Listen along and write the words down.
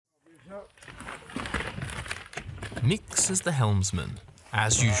Mix is the helmsman,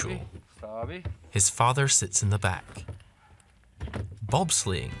 as usual. His father sits in the back.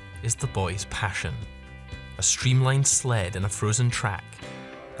 Bobsleighing is the boy's passion. A streamlined sled in a frozen track.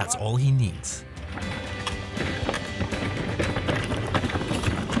 That's all he needs.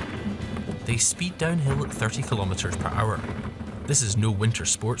 They speed downhill at 30 kilometers per hour. This is no winter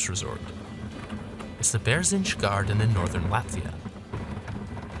sports resort. It's the Berzinch Garden in northern Latvia.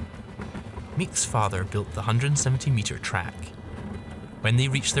 Miek's father built the 170-meter track. When they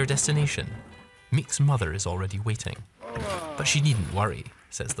reach their destination, Miek's mother is already waiting. But she needn't worry,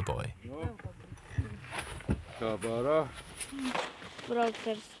 says the boy.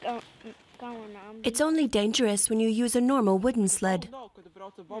 It's only dangerous when you use a normal wooden sled.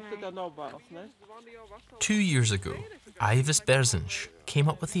 2 years ago, Ivis Berzinch came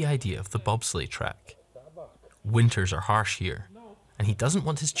up with the idea of the bobsleigh track. Winters are harsh here, and he doesn't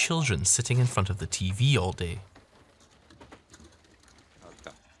want his children sitting in front of the TV all day.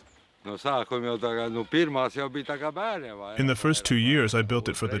 In the first 2 years, I built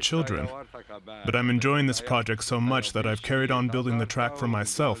it for the children. But I'm enjoying this project so much that I've carried on building the track for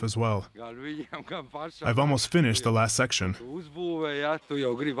myself as well. I've almost finished the last section.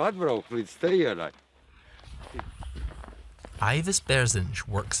 Ivis Berzinch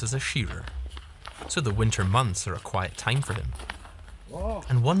works as a shearer, so the winter months are a quiet time for him.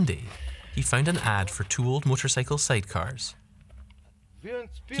 And one day, he found an ad for 2 old motorcycle sidecars.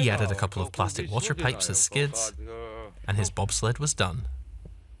 He added a couple of plastic water pipes as skids, and his bobsled was done.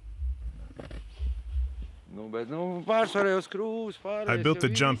 I built the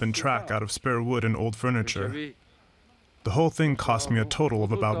jump and track out of spare wood and old furniture. The whole thing cost me a total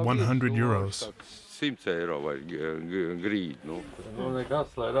of about 100 euros.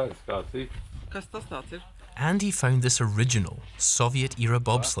 And he found this original Soviet-era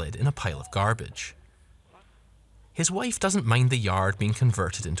bobsled in a pile of garbage. His wife doesn't mind the yard being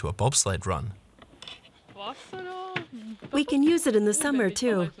converted into a bobsled run. We can use it in the summer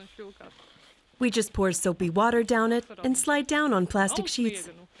too. We just pour soapy water down it and slide down on plastic sheets.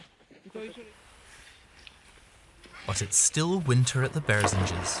 But it's still winter at the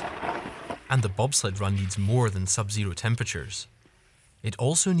Berzinches, and the bobsled run needs more than sub-zero temperatures. It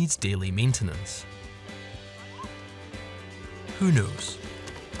also needs daily maintenance. Who knows?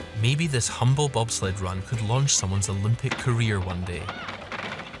 Maybe this humble bobsled run could launch someone's Olympic career one day.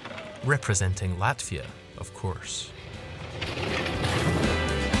 Representing Latvia, of course.